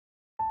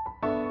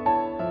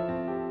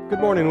Good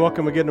morning.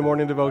 Welcome again to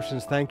Morning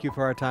Devotions. Thank you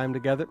for our time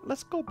together.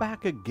 Let's go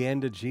back again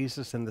to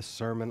Jesus and the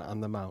Sermon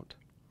on the Mount.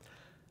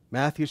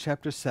 Matthew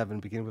chapter 7,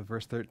 beginning with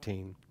verse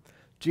 13.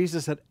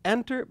 Jesus said,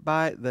 "Enter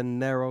by the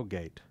narrow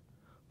gate,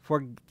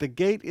 for the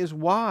gate is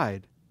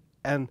wide,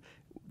 and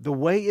the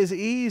way is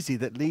easy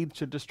that leads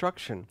to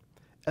destruction,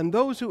 and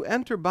those who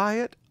enter by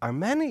it are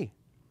many.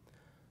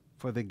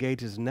 For the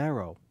gate is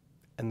narrow,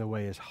 and the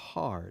way is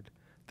hard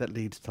that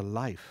leads to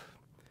life,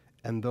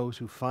 and those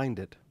who find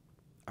it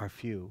are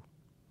few."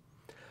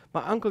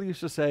 My uncle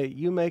used to say,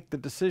 you make the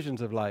decisions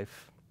of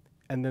life,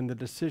 and then the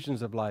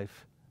decisions of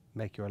life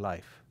make your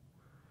life.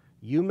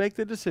 You make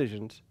the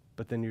decisions,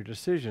 but then your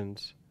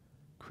decisions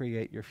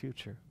create your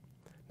future.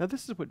 Now,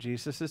 this is what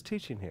Jesus is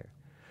teaching here.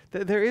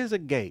 There is a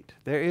gate.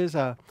 There is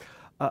a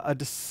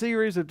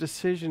series of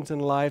decisions in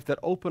life that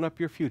open up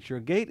your future.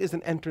 A gate is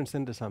an entrance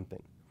into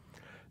something.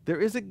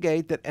 There is a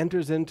gate that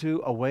enters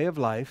into a way of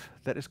life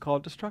that is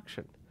called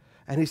destruction.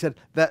 And he said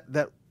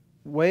that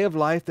way of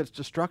life that's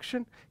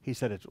destruction, he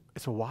said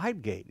it's a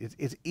wide gate.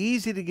 It's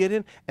easy to get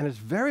in, and it's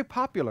very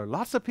popular.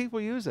 Lots of people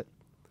use it.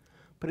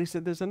 But he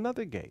said there's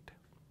another gate.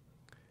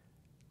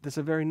 There's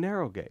a very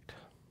narrow gate.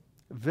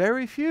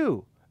 Very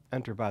few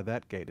enter by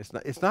that gate.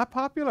 It's not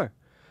popular,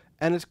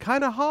 and it's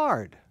kind of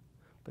hard.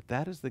 But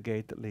that is the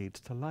gate that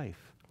leads to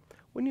life.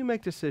 When you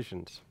make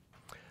decisions,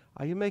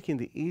 are you making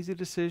the easy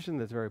decision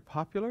that's very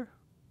popular?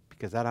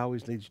 Because that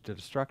always leads you to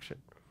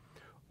destruction.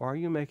 Or are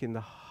you making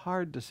the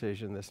hard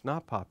decision that's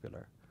not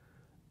popular?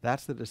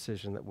 That's the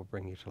decision that will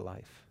bring you to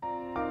life.